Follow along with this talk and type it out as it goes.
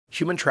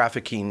Human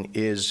trafficking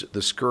is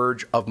the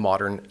scourge of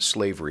modern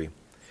slavery.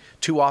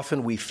 Too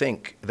often we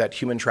think that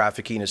human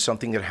trafficking is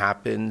something that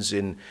happens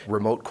in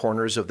remote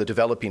corners of the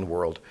developing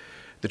world.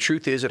 The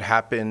truth is it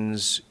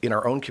happens in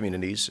our own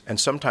communities, and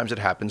sometimes it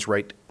happens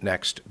right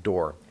next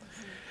door.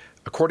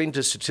 According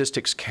to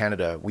Statistics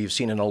Canada, we've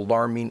seen an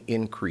alarming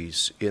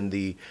increase in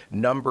the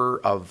number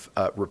of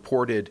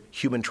reported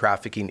human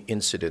trafficking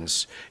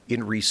incidents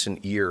in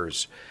recent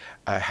years,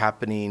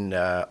 happening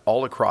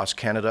all across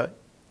Canada,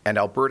 and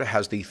Alberta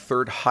has the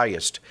third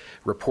highest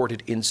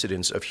reported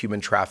incidence of human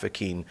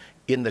trafficking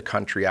in the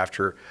country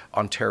after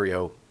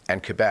Ontario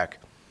and Quebec.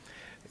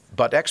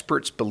 But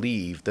experts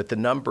believe that the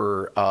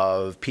number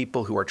of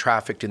people who are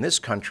trafficked in this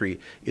country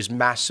is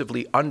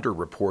massively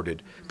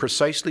underreported,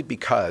 precisely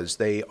because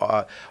they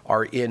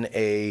are in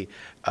a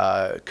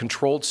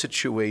controlled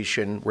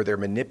situation where they're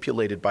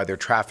manipulated by their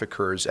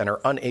traffickers and are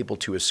unable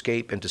to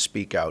escape and to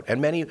speak out. And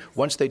many,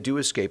 once they do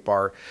escape,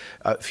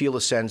 feel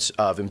a sense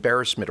of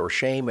embarrassment or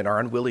shame and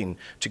are unwilling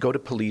to go to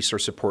police or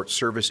support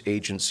service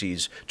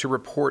agencies to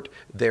report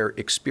their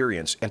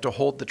experience and to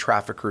hold the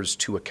traffickers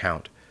to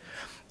account.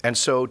 And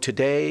so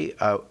today,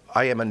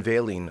 I am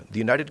unveiling the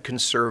United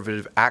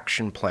Conservative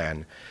Action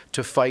Plan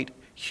to fight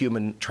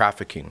human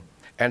trafficking.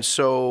 And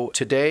so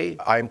today,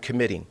 I'm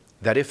committing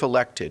that if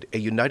elected, a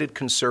United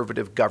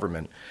Conservative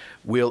government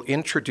will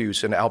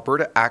introduce an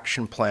Alberta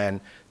Action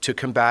Plan to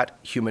combat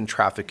human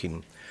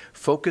trafficking,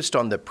 focused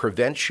on the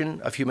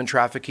prevention of human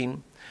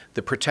trafficking,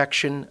 the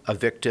protection of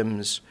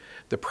victims,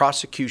 the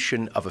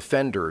prosecution of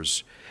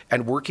offenders,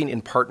 and working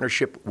in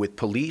partnership with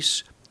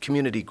police,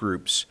 community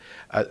groups,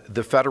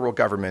 the federal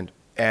government,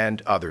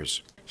 and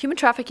others. Human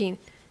trafficking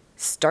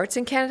starts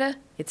in Canada,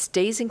 it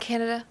stays in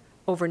Canada.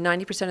 Over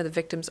 90% of the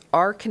victims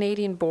are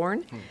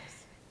Canadian-born,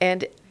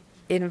 and it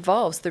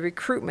involves the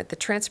recruitment, the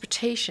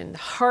transportation, the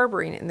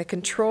harboring, and the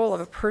control of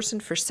a person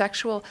for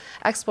sexual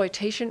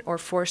exploitation or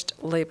forced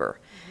labor.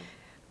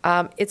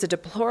 It's a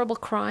deplorable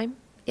crime.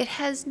 It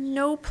has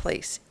no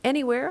place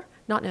anywhere,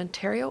 not in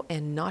Ontario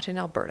and not in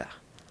Alberta,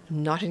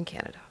 not in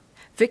Canada.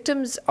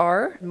 Victims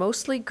are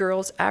mostly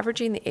girls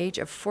averaging the age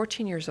of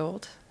 14 years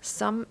old,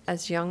 some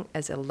as young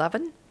as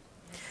 11.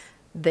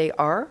 They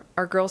are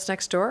our girls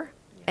next door,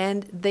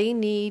 and they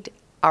need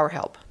our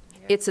help.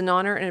 It's an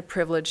honor and a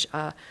privilege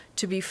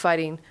to be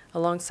fighting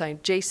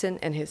alongside Jason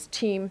and his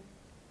team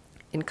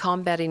in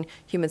combating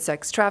human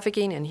sex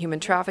trafficking and human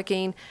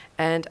trafficking.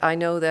 And I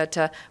know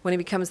that when he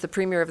becomes the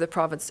Premier of the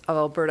province of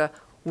Alberta,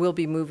 we'll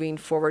be moving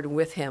forward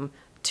with him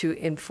to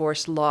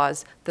enforce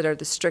laws that are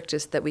the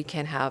strictest that we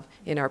can have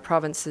in our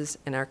provinces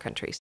and our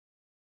countries.